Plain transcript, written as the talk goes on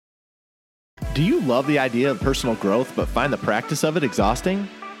Do you love the idea of personal growth but find the practice of it exhausting?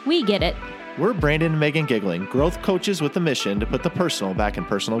 We get it. We're Brandon and Megan Giggling, growth coaches with the mission to put the personal back in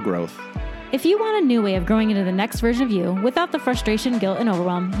personal growth. If you want a new way of growing into the next version of you without the frustration, guilt, and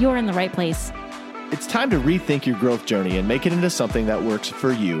overwhelm, you're in the right place. It's time to rethink your growth journey and make it into something that works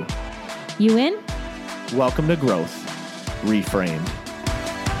for you. You in? Welcome to Growth Reframed.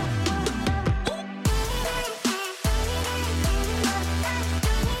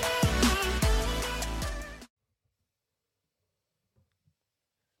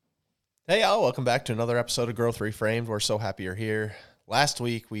 Hey y'all, welcome back to another episode of Growth Reframed. We're so happy you're here. Last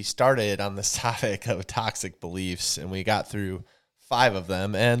week we started on this topic of toxic beliefs and we got through 5 of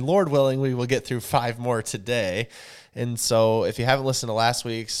them, and Lord willing, we will get through 5 more today. And so if you haven't listened to last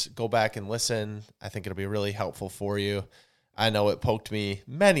week's, go back and listen. I think it'll be really helpful for you. I know it poked me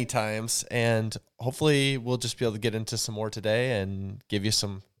many times, and hopefully we'll just be able to get into some more today and give you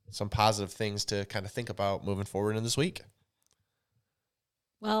some positive things to kind of think about moving forward in this week.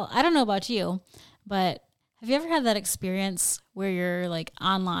 Well, I don't know about you, but have you ever had that experience where you're like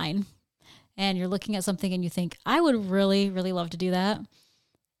online and you're looking at something and you think, I would really, really love to do that.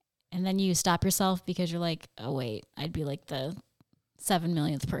 And then you stop yourself because you're like, oh, wait, I'd be like the 7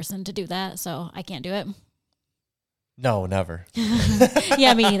 millionth person to do that. So I can't do it. No, never.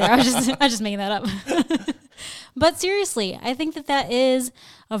 Yeah, me either. I was just making that up. But seriously, I think that is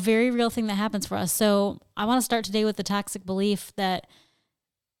a very real thing that happens for us. So I want to start today with the toxic belief that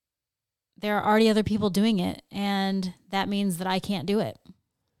there are already other people doing it, and that means that I can't do it.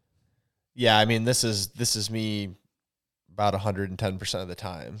 Yeah, I mean, this is me about 110% of the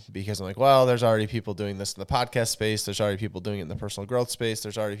time, because I'm like, well, there's already people doing this in the podcast space. There's already people doing it in the personal growth space.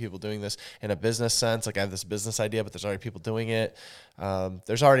 There's already people doing this in a business sense. Like I have this business idea, but there's already people doing it.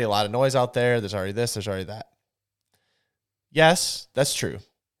 There's already a lot of noise out there. There's already this, there's already that. Yes, that's true.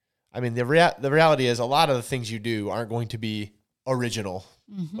 I mean, the reality is a lot of the things you do aren't going to be original.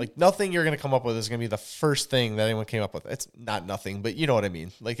 Mm-hmm. Like nothing you're going to come up with is going to be the first thing that anyone came up with. It's not nothing, but you know what I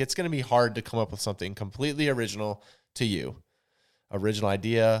mean? Like it's going to be hard to come up with something completely original to you. Original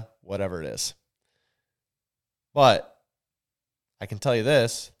idea, whatever it is. But I can tell you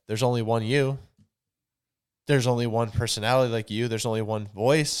this, there's only one you. There's only one personality like you. There's only one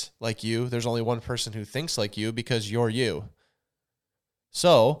voice like you. There's only one person who thinks like you because you're you.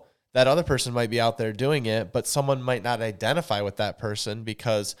 So that other person might be out there doing it, but someone might not identify with that person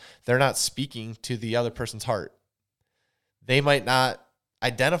because they're not speaking to the other person's heart. They might not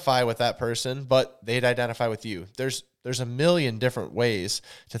identify with that person, but they'd identify with you. There's a million different ways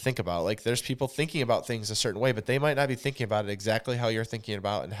to think about. Like there's people thinking about things a certain way, but they might not be thinking about it exactly how you're thinking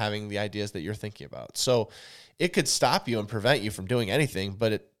about and having the ideas that you're thinking about. So it could stop you and prevent you from doing anything,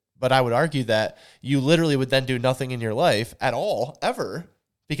 but I would argue that you literally would then do nothing in your life at all, ever,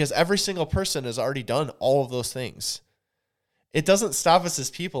 because every single person has already done all of those things. It doesn't stop us as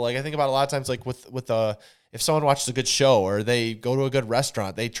people. Like I think about a lot of times, like if someone watches a good show or they go to a good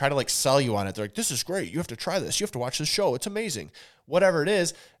restaurant, they try to like sell you on it. They're like, this is great. You have to try this. You have to watch this show. It's amazing. Whatever it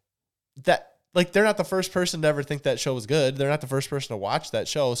is, that like they're not the first person to ever think that show was good. They're not the first person to watch that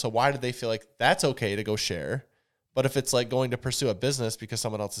show. So why do they feel like that's okay to go share? But if it's like going to pursue a business because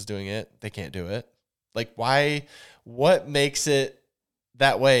someone else is doing it, they can't do it. Like why? What makes it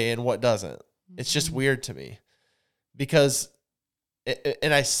that way and what doesn't? It's just weird to me because,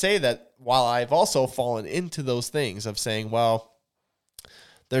 and I say that while I've also fallen into those things of saying, well,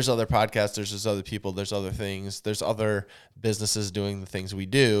 there's other podcasters, there's other people, there's other things, there's other businesses doing the things we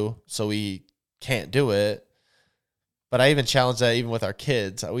do, so we can't do it. But I even challenge that even with our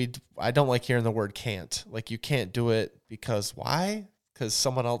kids. I don't like hearing the word can't. Like you can't do it because why? Because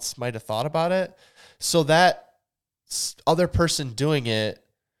someone else might have thought about it. So that other person doing it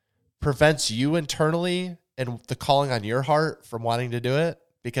prevents you internally and the calling on your heart from wanting to do it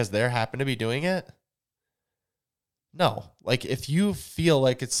because they happen to be doing it. No, like if you feel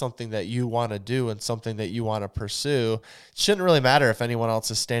like it's something that you want to do and something that you want to pursue, it shouldn't really matter if anyone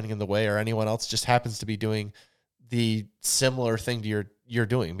else is standing in the way or anyone else just happens to be doing the similar thing to you're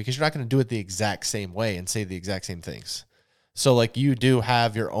doing, because you're not going to do it the exact same way and say the exact same things. So like you do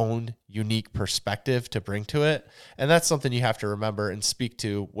have your own unique perspective to bring to it. And that's something you have to remember and speak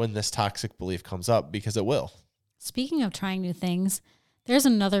to when this toxic belief comes up, because it will. Speaking of trying new things, there's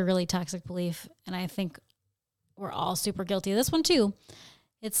another really toxic belief, and I think we're all super guilty of this one too.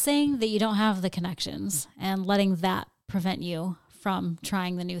 It's saying that you don't have the connections and letting that prevent you from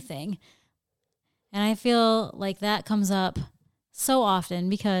trying the new thing. And I feel like that comes up so often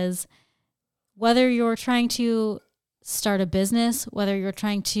because whether you're trying to start a business, whether you're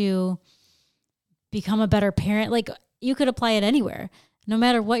trying to become a better parent, like you could apply it anywhere. no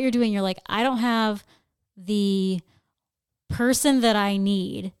matter what you're doing, you're like, I don't have the person that I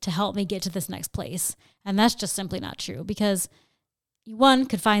need to help me get to this next place. And that's just simply not true, because one,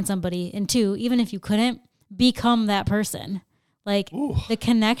 could find somebody, and two, even if you couldn't, become that person. Like, the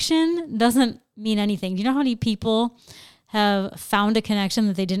connection doesn't mean anything. Do you know how many people have found a connection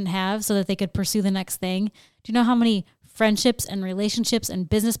that they didn't have so that they could pursue the next thing? Do you know how many friendships and relationships and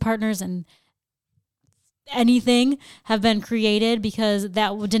business partners and anything have been created because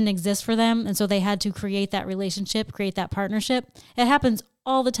that didn't exist for them, and so they had to create that relationship, create that partnership? It happens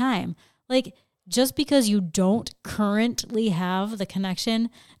all the time. Like, just because you don't currently have the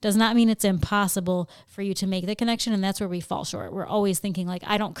connection does not mean it's impossible for you to make the connection, and that's where we fall short. We're always thinking like,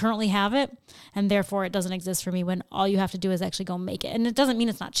 I don't currently have it, and therefore it doesn't exist for me, when all you have to do is actually go make it. And it doesn't mean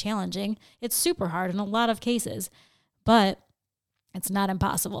it's not challenging. It's super hard in a lot of cases, but it's not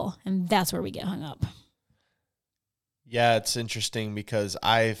impossible, and that's where we get hung up. Yeah, it's interesting because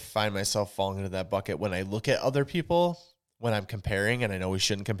I find myself falling into that bucket when I look at other people, when I'm comparing, and I know we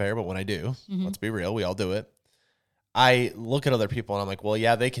shouldn't compare, but when I do, let's be real, we all do it. I look at other people and I'm like, well,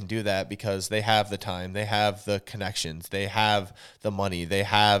 yeah, they can do that because they have the time, they have the connections, they have the money, they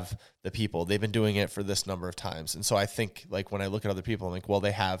have the people, they've been doing it for this number of times. And so I think, like, when I look at other people, I'm like, well,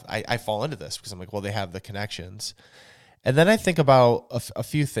 I fall into this because I'm like, well, they have the connections. And then I think about a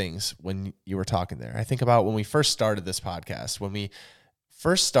few things when you were talking there. I think about when we first started this podcast. When we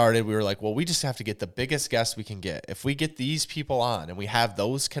first started, we were like, well, we just have to get the biggest guests we can get. If we get these people on and we have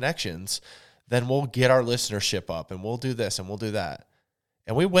those connections, then we'll get our listenership up and we'll do this and we'll do that.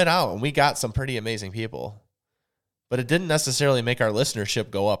 And we went out and we got some pretty amazing people. But it didn't necessarily make our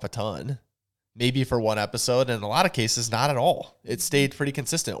listenership go up a ton. Maybe for one episode, and in a lot of cases, not at all. It stayed pretty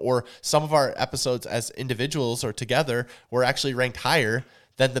consistent. Or some of our episodes as individuals or together were actually ranked higher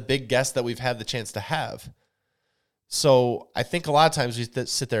than the big guests that we've had the chance to have. So I think a lot of times we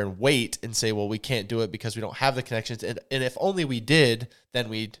sit there and wait and say, well, we can't do it because we don't have the connections. And if only we did, then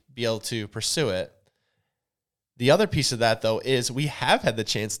we'd be able to pursue it. The other piece of that, though, is we have had the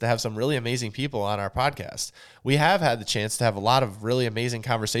chance to have some really amazing people on our podcast. We have had the chance to have a lot of really amazing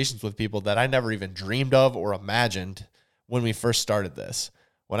conversations with people that I never even dreamed of or imagined when we first started this.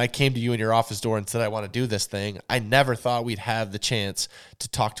 When I came to you in your office door and said, I want to do this thing, I never thought we'd have the chance to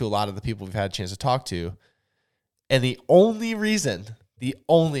talk to a lot of the people we've had a chance to talk to. And the only reason we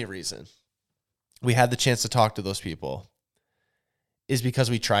had the chance to talk to those people is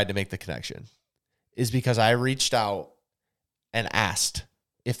because we tried to make the connection. Is because I reached out and asked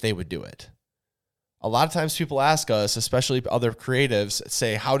if they would do it. A lot of times people ask us, especially other creatives,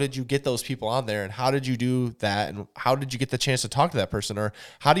 say, how did you get those people on there? And how did you do that? And how did you get the chance to talk to that person? Or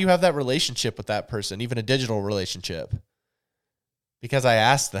how do you have that relationship with that person, even a digital relationship? Because I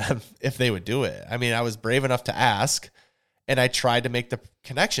asked them if they would do it. I mean, I was brave enough to ask, and I tried to make the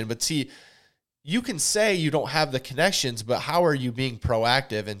connection. But see, you can say you don't have the connections, but how are you being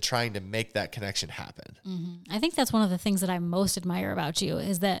proactive and trying to make that connection happen? I think that's one of the things that I most admire about you,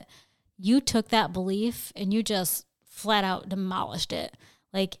 is that you took that belief and you just flat out demolished it.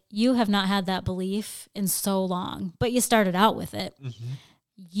 Like, you have not had that belief in so long, but you started out with it.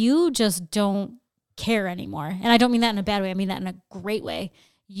 You just don't care anymore. And I don't mean that in a bad way. I mean that in a great way.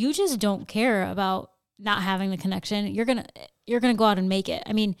 You just don't care about not having the connection. You're going to go out and make it.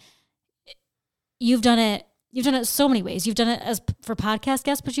 I mean, You've done it so many ways. You've done it as for podcast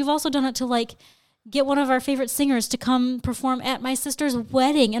guests, but you've also done it to, like, get one of our favorite singers to come perform at my sister's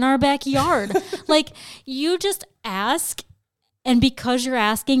wedding in our backyard. Like, you just ask, and because you're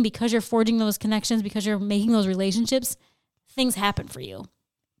asking, because you're forging those connections, because you're making those relationships, things happen for you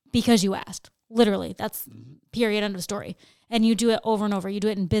because you asked. Literally, that's period, end of story. And you do it over and over. You do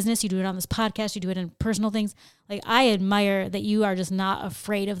it in business. You do it on this podcast. You do it in personal things. Like, I admire that you are just not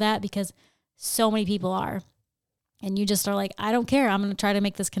afraid of that, because so many people are. And you just are like, I don't care. I'm going to try to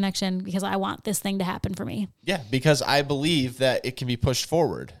make this connection because I want this thing to happen for me. Yeah, because I believe that it can be pushed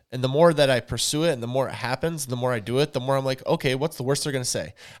forward. And the more that I pursue it and the more it happens, the more I do it, the more I'm like, okay, what's the worst they're going to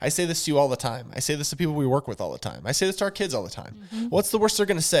say? I say this to you all the time. I say this to people we work with all the time. I say this to our kids all the time. What's the worst they're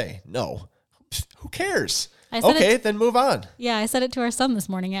going to say? No. Who cares? Okay, then move on. Yeah, I said it to our son this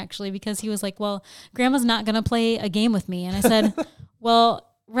morning, actually, because he was like, well, Grandma's not going to play a game with me. And I said, well,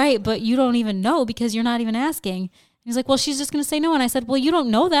 right, but you don't even know because you're not even asking. He's like, well, she's just going to say no. And I said, well, you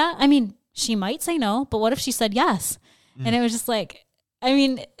don't know that. I mean, she might say no, but what if she said yes? And it was just like, I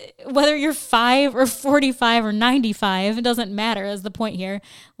mean, whether you're 5 or 45 or 95, it doesn't matter is the point here.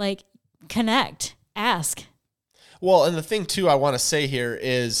 Like, connect, ask. Well, and the thing too I want to say here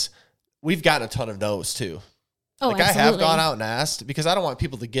is we've gotten a ton of no's too. Oh, like I have absolutely. gone out and asked, because I don't want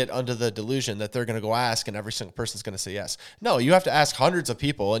people to get under the delusion that they're going to go ask and every single person's going to say yes. No, you have to ask hundreds of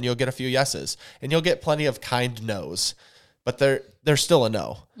people and you'll get a few yeses, and you'll get plenty of kind no's, but they're still a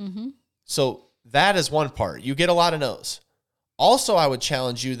no. Mm-hmm. So that is one part. You get a lot of no's. Also, I would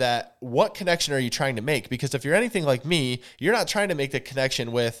challenge you that what connection are you trying to make? Because if you're anything like me, you're not trying to make the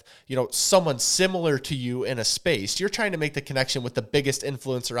connection with, someone similar to you in a space. You're trying to make the connection with the biggest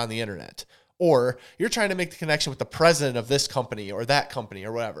influencer on the internet. Or you're trying to make the connection with the president of this company or that company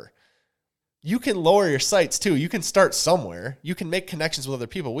or whatever. You can lower your sights too. You can start somewhere. You can make connections with other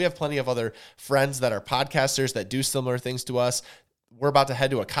people. We have plenty of other friends that are podcasters that do similar things to us. We're about to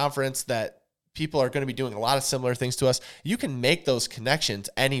head to a conference that people are going to be doing a lot of similar things to us. You can make those connections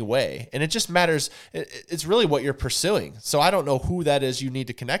anyway. And it just matters. It's really what you're pursuing. So I don't know who that is you need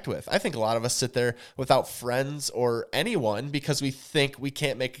to connect with. I think a lot of us sit there without friends or anyone because we think we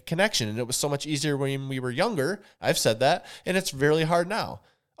can't make a connection. And it was so much easier when we were younger. I've said that. And it's really hard now.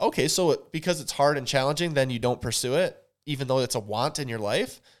 Okay, so because it's hard and challenging, then you don't pursue it, even though it's a want in your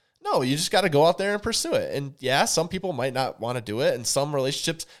life? No, you just got to go out there and pursue it. And yeah, some people might not want to do it, and some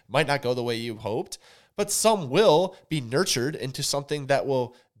relationships might not go the way you hoped, but some will be nurtured into something that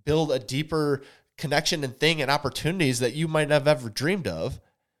will build a deeper connection and thing and opportunities that you might have ever dreamed of.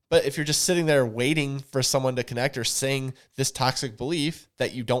 But if you're just sitting there waiting for someone to connect or saying this toxic belief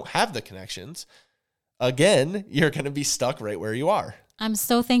that you don't have the connections, again, you're going to be stuck right where you are. I'm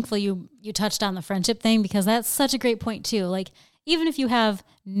so thankful you touched on the friendship thing, because that's such a great point too. Like, even if you have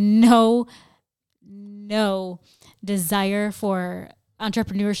no desire for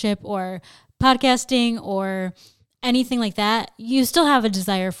entrepreneurship or podcasting or anything like that, you still have a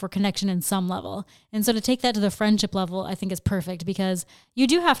desire for connection in some level. And so to take that to the friendship level, I think is perfect, because you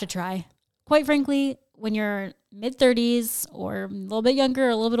do have to try. Quite frankly, when you're mid-30s or a little bit younger or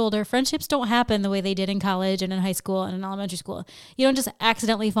a little bit older, friendships don't happen the way they did in college and in high school and in elementary school. You don't just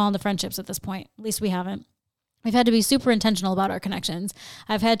accidentally fall into friendships at this point. At least we haven't. We've had to be super intentional about our connections.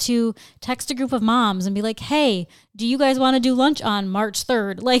 I've had to text a group of moms and be like, hey, do you guys want to do lunch on March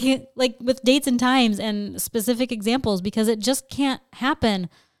 3rd? Like with dates and times and specific examples, because it just can't happen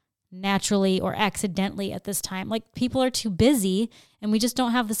naturally or accidentally at this time. Like, people are too busy, and we just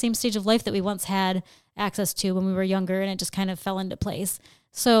don't have the same stage of life that we once had access to when we were younger, and it just kind of fell into place.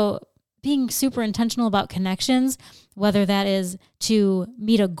 So being super intentional about connections, whether that is to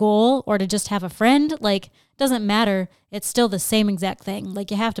meet a goal or to just have a friend, doesn't matter. It's still the same exact thing. Like,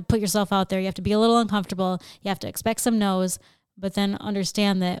 you have to put yourself out there. You have to be a little uncomfortable. You have to expect some no's, but then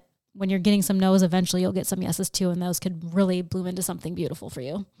understand that when you're getting some no's, eventually you'll get some yeses too, and those could really bloom into something beautiful for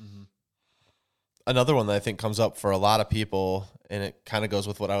you. Mm-hmm. Another one that I think comes up for a lot of people, and it kind of goes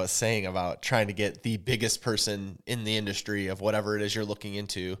with what I was saying about trying to get the biggest person in the industry of whatever it is you're looking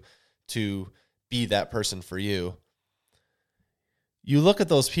into to be that person for you. You look at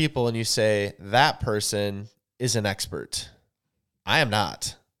those people and you say, that person is an expert. I am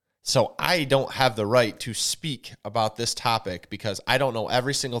not. So I don't have the right to speak about this topic because I don't know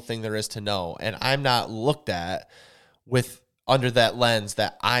every single thing there is to know. And I'm not looked at with under that lens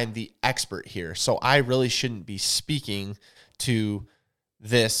that I'm the expert here. So I really shouldn't be speaking to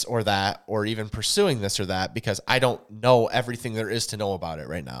this or that, or even pursuing this or that, because I don't know everything there is to know about it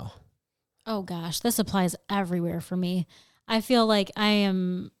right now. Oh gosh, this applies everywhere for me. I feel like I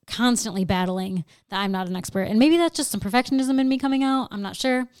am constantly battling that I'm not an expert. And maybe that's just some perfectionism in me coming out. I'm not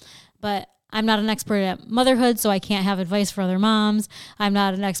sure. But I'm not an expert at motherhood, so I can't have advice for other moms. I'm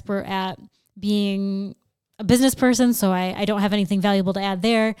not an expert at being a business person, so I don't have anything valuable to add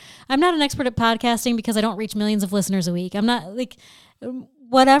there. I'm not an expert at podcasting because I don't reach millions of listeners a week. I'm not,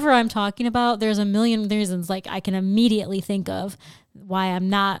 whatever I'm talking about, there's a million reasons I can immediately think of why I'm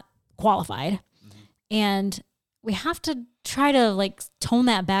not qualified. Mm-hmm. And we have to try to tone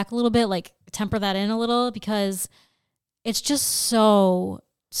that back a little bit, temper that in a little, because it's just so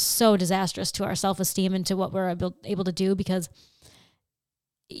disastrous to our self-esteem and to what we're able to do. Because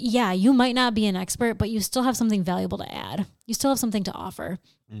yeah, you might not be an expert, but you still have something valuable to add. You still have something to offer.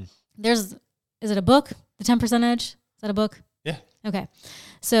 Is it a book? The 10% Edge? Is that a book? Yeah. Okay.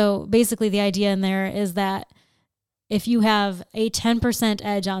 So basically the idea in there is that if you have a 10%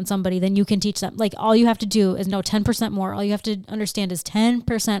 edge on somebody, then you can teach them. All you have to do is know 10% more. All you have to understand is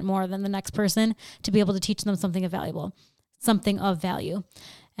 10% more than the next person to be able to teach them something of value.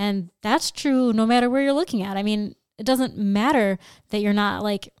 And that's true no matter where you're looking at. I mean, it doesn't matter that you're not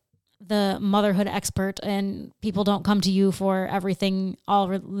the motherhood expert and people don't come to you for everything all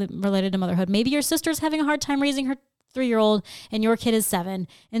related to motherhood. Maybe your sister's having a hard time raising her 3-year-old and your kid is 7.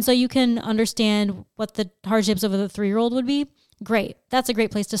 And so you can understand what the hardships of the 3-year-old would be. great. That's a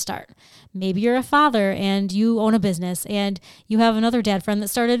great place to start. Maybe you're a father and you own a business and you have another dad friend that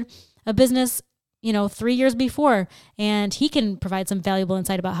started a business, 3 years before, and he can provide some valuable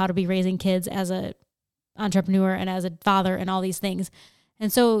insight about how to be raising kids as a entrepreneur and as a father and all these things.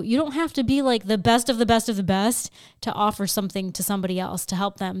 And so you don't have to be like the best of the best of the best to offer something to somebody else to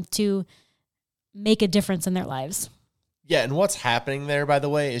help them to make a difference in their lives. Yeah, and what's happening there, by the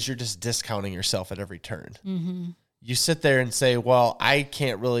way, is you're just discounting yourself at every turn. Mm-hmm. You sit there and say, well, I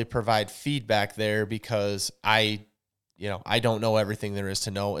can't really provide feedback there because I don't know everything there is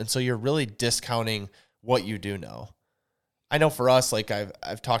to know. And so you're really discounting what you do know. I know for us, like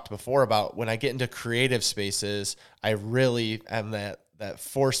I've talked before about when I get into creative spaces, I really am that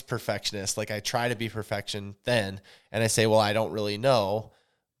forced perfectionist. Like I try to be perfection then, and I say, well, I don't really know.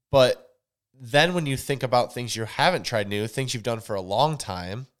 But then when you think about things you haven't tried new, things you've done for a long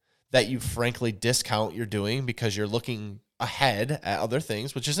time that you frankly discount you're doing because you're looking ahead at other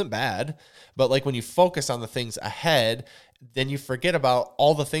things, which isn't bad. But like when you focus on the things ahead, then you forget about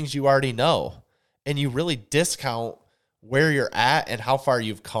all the things you already know, and you really discount where you're at and how far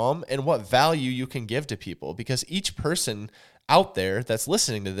you've come and what value you can give to people, because each person out there that's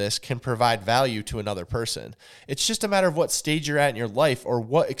listening to this can provide value to another person. It's just a matter of what stage you're at in your life or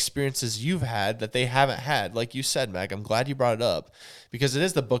what experiences you've had that they haven't had. Like you said, Meg, I'm glad you brought it up because it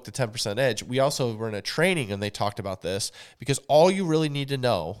is the book, The 10% Edge. We also were in a training and they talked about this because all you really need to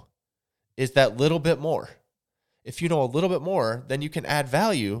know is that little bit more. If you know a little bit more, then you can add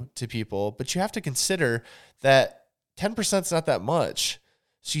value to people, but you have to consider that 10% is not that much.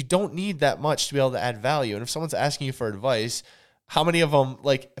 So you don't need that much to be able to add value. And if someone's asking you for advice, how many of them,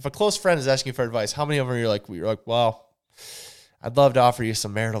 like if a close friend is asking you for advice, how many of them you're like, well, I'd love to offer you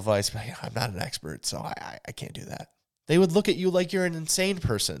some marital advice, but I'm not an expert, so I can't do that. They would look at you like you're an insane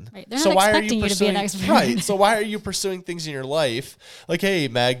person. Right. They're not expecting you to be an expert. Right. So why are you pursuing things in your life? Like, hey,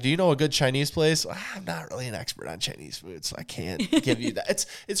 Mag, do you know a good Chinese place? Well, I'm not really an expert on Chinese food, so I can't give you that.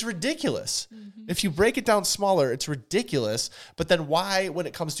 It's ridiculous. Mm-hmm. If you break it down smaller, it's ridiculous. But then why, when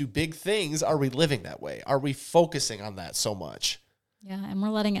it comes to big things, are we living that way? Are we focusing on that so much? Yeah, and we're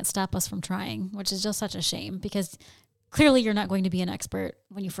letting it stop us from trying, which is just such a shame because clearly you're not going to be an expert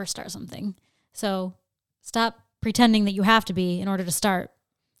when you first start something. So stop pretending that you have to be in order to start,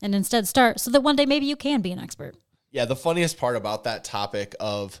 and instead start so that one day maybe you can be an expert. Yeah, the funniest part about that topic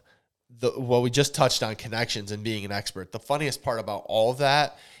of we just touched on connections and being an expert. The funniest part about all of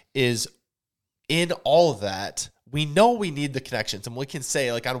that is in all of that, we know we need the connections, and we can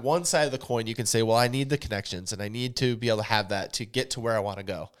say, like, on one side of the coin, you can say, well, I need the connections and I need to be able to have that to get to where I want to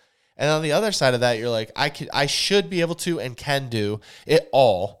go. And on the other side of that, you're like, I should be able to and can do it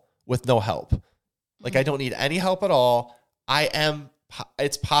all with no help. Like, I don't need any help at all.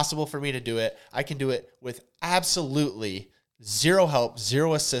 It's possible for me to do it. I can do it with absolutely zero help,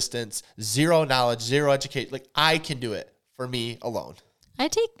 zero assistance, zero knowledge, zero education. Like, I can do it for me alone. I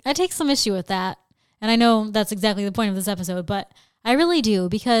take some issue with that. And I know that's exactly the point of this episode, but I really do,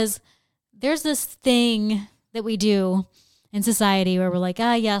 because there's this thing that we do in society where we're like,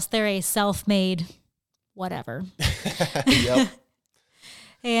 yes, they're a self-made whatever. Yep.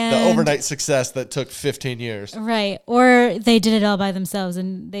 And the overnight success that took 15 years. Right. Or they did it all by themselves.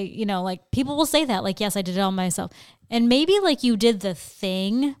 And they, like, people will say that, like, yes, I did it all myself. And maybe like you did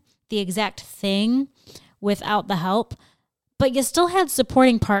the exact thing without the help, but you still had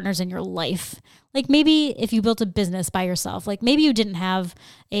supporting partners in your life. Like maybe if you built a business by yourself, like maybe you didn't have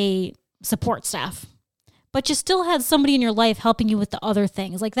a support staff, but you still had somebody in your life helping you with the other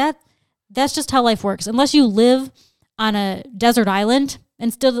things. Like that's just how life works. Unless you live on a desert island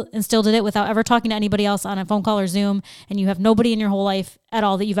and still did it without ever talking to anybody else on a phone call or Zoom, and you have nobody in your whole life at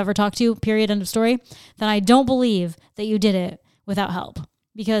all that you've ever talked to, period, end of story, then I don't believe that you did it without help,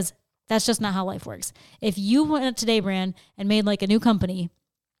 because that's just not how life works. If you went to Daybrand and made like a new company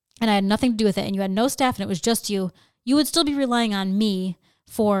and I had nothing to do with it and you had no staff and it was just you would still be relying on me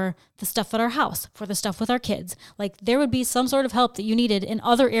for the stuff at our house, for the stuff with our kids. Like there would be some sort of help that you needed in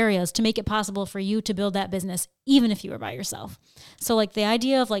other areas to make it possible for you to build that business, even if you were by yourself. So like the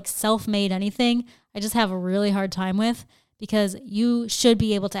idea of like self-made anything, I just have a really hard time with, because you should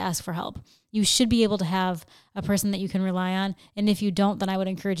be able to ask for help. You should be able to have a person that you can rely on. And if you don't, then I would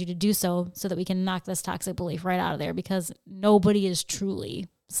encourage you to do so that we can knock this toxic belief right out of there, because nobody is truly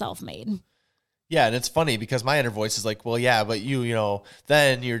self-made. Yeah, and it's funny because my inner voice is like, well, yeah, but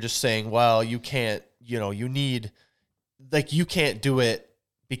then you're just saying, well, you can't, you need, like, you can't do it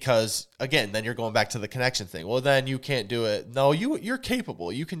because, again, then you're going back to the connection thing. Well, then you can't do it. No, you're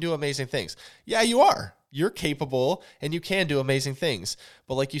capable. You can do amazing things. Yeah, you are. You're capable and you can do amazing things.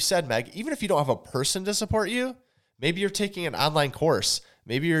 But like you said, Meg, even if you don't have a person to support you, Maybe you're taking an online course.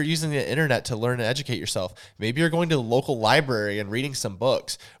 Maybe you're using the internet to learn and educate yourself. Maybe you're going to the local library and reading some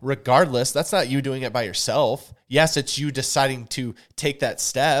books. Regardless, that's not you doing it by yourself. Yes, it's you deciding to take that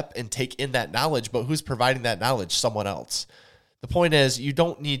step and take in that knowledge, but who's providing that knowledge? Someone else. The point is, you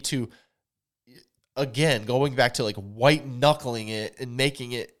don't need to, again, going back to like white knuckling it and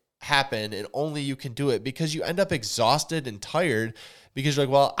making it happen, and only you can do it, because you end up exhausted and tired because you're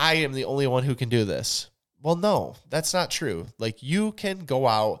like, well, I am the only one who can do this. Well, no, that's not true. Like, you can go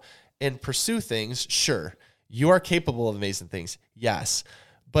out and pursue things. Sure. You are capable of amazing things. Yes.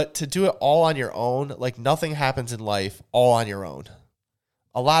 But to do it all on your own, like, nothing happens in life all on your own.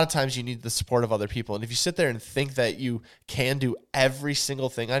 A lot of times you need the support of other people. And if you sit there and think that you can do every single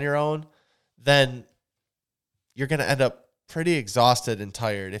thing on your own, then you're going to end up pretty exhausted and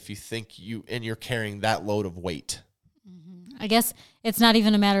tired if you think you're carrying that load of weight. I guess it's not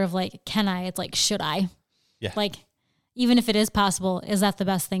even a matter of like, can I? It's like, should I? Yeah. Like, even if it is possible, is that the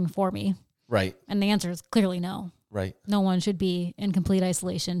best thing for me? Right. And the answer is clearly no. Right. No one should be in complete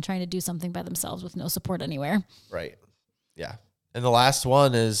isolation trying to do something by themselves with no support anywhere. Right. Yeah. And the last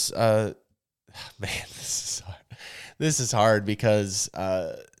one is, man, this is hard because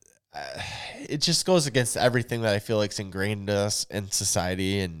it just goes against everything that I feel like is ingrained in us in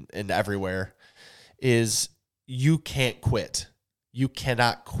society and everywhere, is you can't quit. You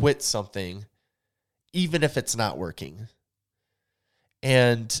cannot quit something even if it's not working.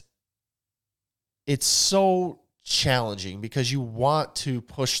 And it's so challenging because you want to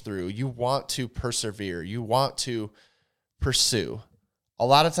push through, you want to persevere, you want to pursue. A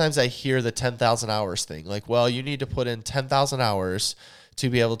lot of times I hear the 10,000 hours thing, like, well, you need to put in 10,000 hours to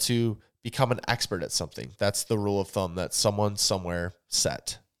be able to become an expert at something. That's the rule of thumb that someone somewhere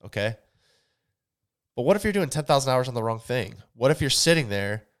set, okay? But what if you're doing 10,000 hours on the wrong thing? What if you're sitting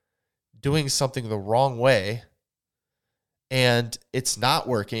there doing something the wrong way and it's not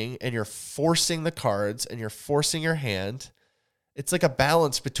working and you're forcing the cards and you're forcing your hand? It's like a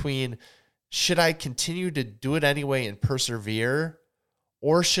balance between, should I continue to do it anyway and persevere,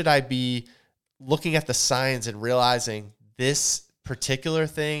 or should I be looking at the signs and realizing this particular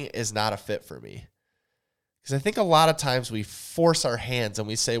thing is not a fit for me? Because I think a lot of times we force our hands and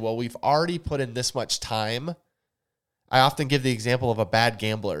we say, well, we've already put in this much time. I often give the example of a bad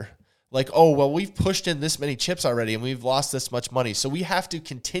gambler. Like, oh, well, we've pushed in this many chips already and we've lost this much money, so we have to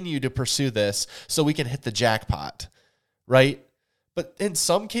continue to pursue this so we can hit the jackpot, right? But in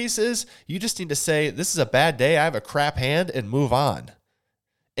some cases, you just need to say, this is a bad day, I have a crap hand, and move on.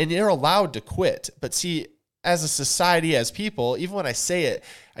 And you're allowed to quit. But see, as a society, as people, even when I say it,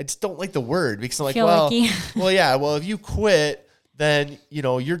 I just don't like the word, because I'm like, well, if you quit, then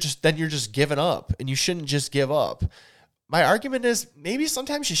you're just giving up, and you shouldn't just give up. My argument is, maybe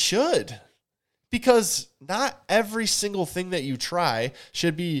sometimes you should, because not every single thing that you try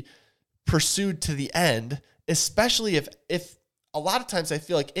should be pursued to the end, especially if a lot of times I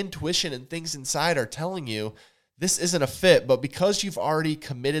feel like intuition and things inside are telling you this isn't a fit, but because you've already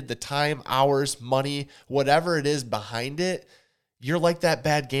committed the time, hours, money, whatever it is behind it, you're like that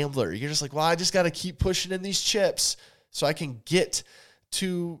bad gambler. You're just like, well, I just got to keep pushing in these chips so I can get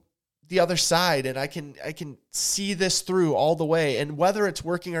to the other side, and I can see this through all the way. And whether it's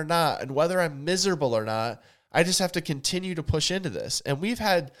working or not, and whether I'm miserable or not, I just have to continue to push into this. And we've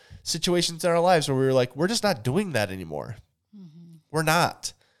had situations in our lives where we were like, we're just not doing that anymore. Mm-hmm. We're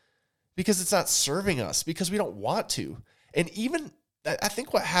not, because it's not serving us, because we don't want to. And even I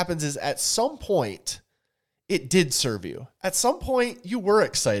think what happens is, at some point it did serve you. At some point you were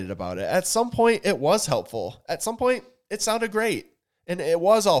excited about it. At some point it was helpful. At some point it sounded great. And it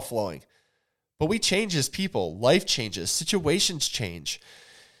was all flowing. But we change as people. Life changes. Situations change.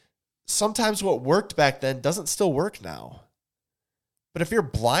 Sometimes what worked back then doesn't still work now. But if you're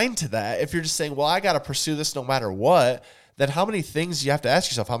blind to that, if you're just saying, well, I got to pursue this no matter what, then how many things you have to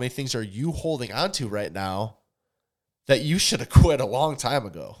ask yourself, how many things are you holding on to right now that you should have quit a long time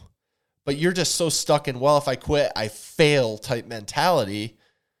ago? But you're just so stuck in, well, if I quit, I fail type mentality,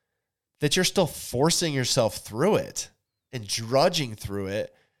 that you're still forcing yourself through it and drudging through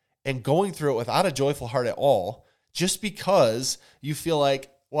it and going through it without a joyful heart at all, just because you feel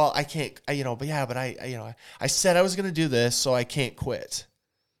like, well, I can't, I said I was going to do this, so I can't quit.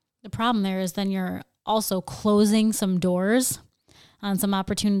 The problem there is then you're also closing some doors on some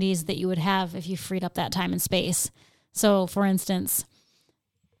opportunities that you would have if you freed up that time and space. So, for instance,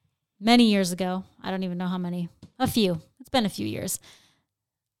 many years ago, I don't even know how many, it's been a few years,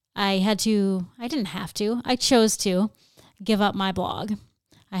 I chose to give up my blog.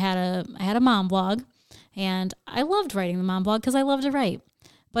 I had a mom blog, and I loved writing the mom blog because I love to write.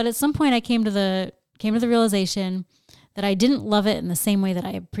 But at some point I came to the came to the realization that I didn't love it in the same way that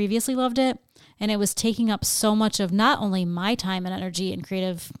I had previously loved it. And it was taking up so much of not only my time and energy and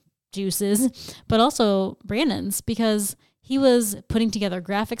creative juices, but also Brandon's, because he was putting together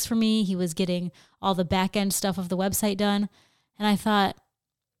graphics for me. He was getting all the back end stuff of the website done. And I thought,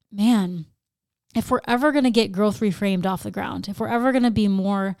 man, if we're ever going to get Growth Reframed off the ground, if we're ever going to be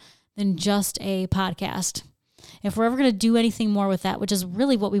more than just a podcast, if we're ever going to do anything more with that, which is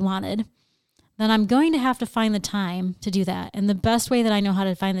really what we wanted, then I'm going to have to find the time to do that. And the best way that I know how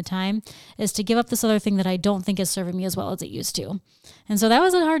to find the time is to give up this other thing that I don't think is serving me as well as it used to. And so that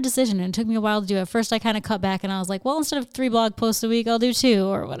was a hard decision, and it took me a while to do. At first, I kind of cut back, and I was like, well, instead of 3 blog posts a week, I'll do 2,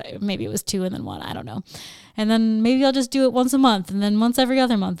 or what? Maybe it was 2 and then 1. I don't know. And then maybe I'll just do it once a month, and then once every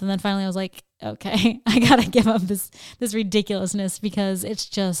other month. And then finally I was like, okay, I got to give up this ridiculousness, because it's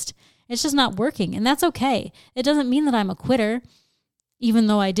just not working. And that's okay. It doesn't mean that I'm a quitter, even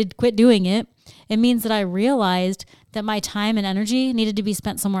though I did quit doing it. It means that I realized that my time and energy needed to be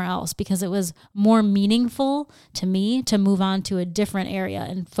spent somewhere else, because it was more meaningful to me to move on to a different area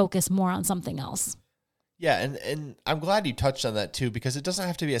and focus more on something else. Yeah, and I'm glad you touched on that too, because it doesn't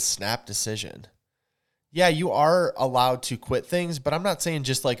have to be a snap decision. Yeah, you are allowed to quit things, but I'm not saying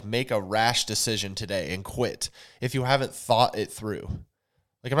just like make a rash decision today and quit if you haven't thought it through.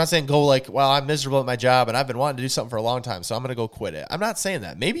 Like, I'm not saying go like, well, I'm miserable at my job and I've been wanting to do something for a long time, so I'm going to go quit it. I'm not saying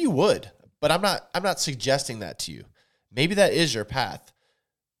that. Maybe you would, but I'm not suggesting that to you. Maybe that is your path,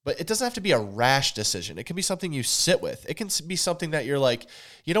 but it doesn't have to be a rash decision. It can be something you sit with. It can be something that you're like,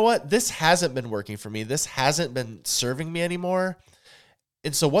 you know what? This hasn't been working for me. This hasn't been serving me anymore.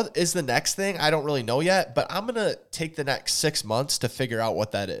 And so what is the next thing? I don't really know yet, but I'm going to take the next 6 months to figure out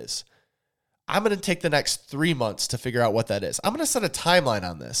what that is. I'm going to take the next 3 months to figure out what that is. I'm going to set a timeline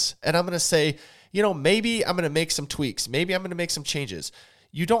on this, and I'm going to say, you know, maybe I'm going to make some tweaks. Maybe I'm going to make some changes.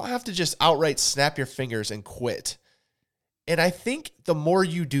 You don't have to just outright snap your fingers and quit. And I think the more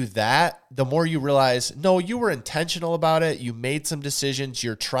you do that, the more you realize, no, you were intentional about it. You made some decisions.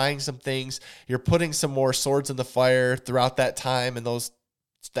 You're trying some things. You're putting some more swords in the fire throughout that time and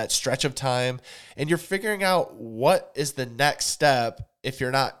that stretch of time. And you're figuring out what is the next step if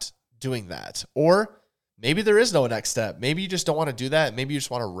you're not doing that. Or maybe there is no next step. Maybe you just don't want to do that. Maybe you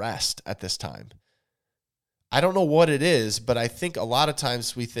just want to rest at this time. I don't know what it is, but I think a lot of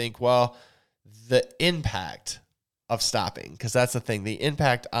times we think, well, the impact of stopping, because that's the thing, the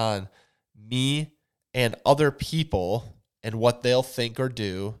impact on me and other people and what they'll think or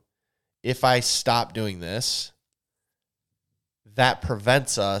do if I stop doing this, that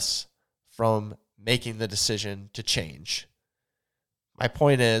prevents us from making the decision to change. My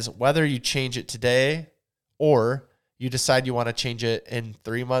point is, whether you change it today or you decide you want to change it in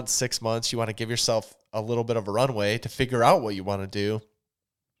 3 months, 6 months, you want to give yourself a little bit of a runway to figure out what you want to do.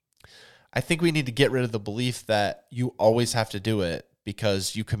 I think we need to get rid of the belief that you always have to do it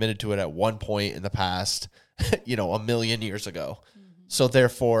because you committed to it at one point in the past, a million years ago. Mm-hmm. So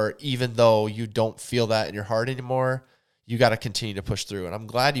therefore, even though you don't feel that in your heart anymore, you got to continue to push through. And I'm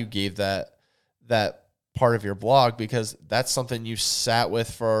glad you gave that part of your blog, because that's something you sat with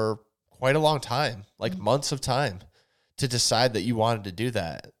for quite a long time, like mm-hmm. months of time, to decide that you wanted to do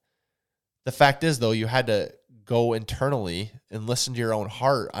that. The fact is, though, you had to go internally and listen to your own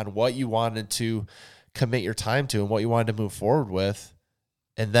heart on what you wanted to commit your time to and what you wanted to move forward with.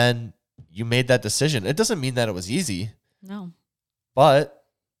 And then you made that decision. It doesn't mean that it was easy. No. But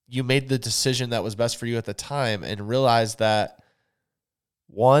you made the decision that was best for you at the time and realized that,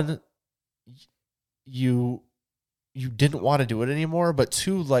 one, you didn't want to do it anymore, but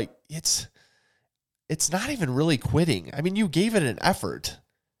two, like it's not even really quitting. I mean, you gave it an effort.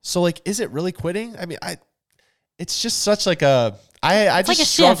 So like, is it really quitting? I mean, it's just such like I just like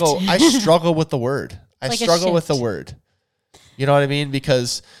struggle. I struggle with the word. I like struggle with the word. You know what I mean?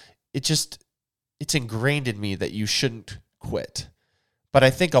 Because it's ingrained in me that you shouldn't quit. But I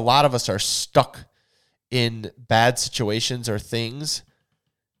think a lot of us are stuck in bad situations or things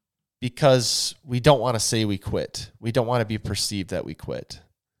because we don't want to say we quit. We don't want to be perceived that we quit.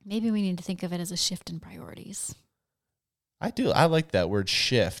 Maybe we need to think of it as a shift in priorities. I do. I like that word,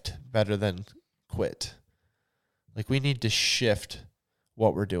 shift, better than quit. Like, we need to shift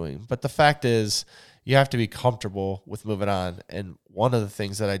what we're doing. But the fact is, you have to be comfortable with moving on. And one of the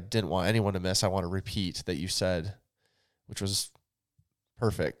things that I didn't want anyone to miss, I want to repeat that you said, which was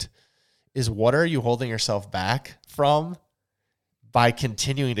perfect, is what are you holding yourself back from by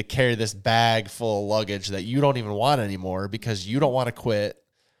continuing to carry this bag full of luggage that you don't even want anymore because you don't want to quit?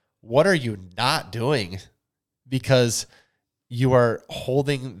 What are you not doing because you are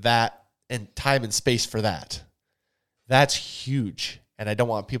holding that and time and space for that? That's huge. And I don't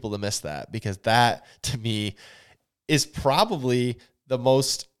want people to miss that, because that to me is probably the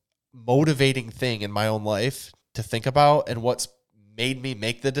most motivating thing in my own life to think about, and what's made me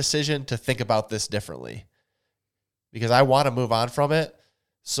make the decision to think about this differently, because I want to move on from it.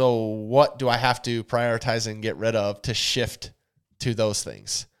 So what do I have to prioritize and get rid of to shift to those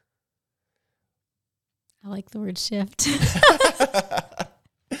things? I like the word shift.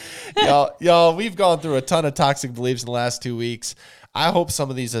 Y'all, we've gone through a ton of toxic beliefs in the last 2 weeks. I hope some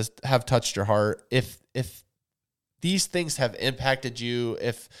of these have touched your heart. If these things have impacted you,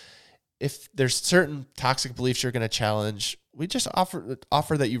 if there's certain toxic beliefs you're going to challenge, we just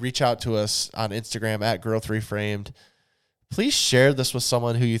offer that you reach out to us on Instagram at Growth Reframed. Please share this with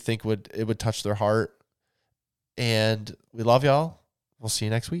someone who you think it would touch their heart. And we love y'all. We'll see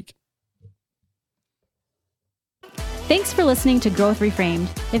you next week. Thanks for listening to Growth Reframed.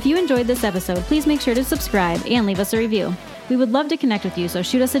 If you enjoyed this episode, please make sure to subscribe and leave us a review. We would love to connect with you, so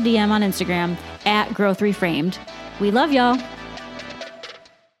shoot us a DM on Instagram at Growth Reframed. We love y'all.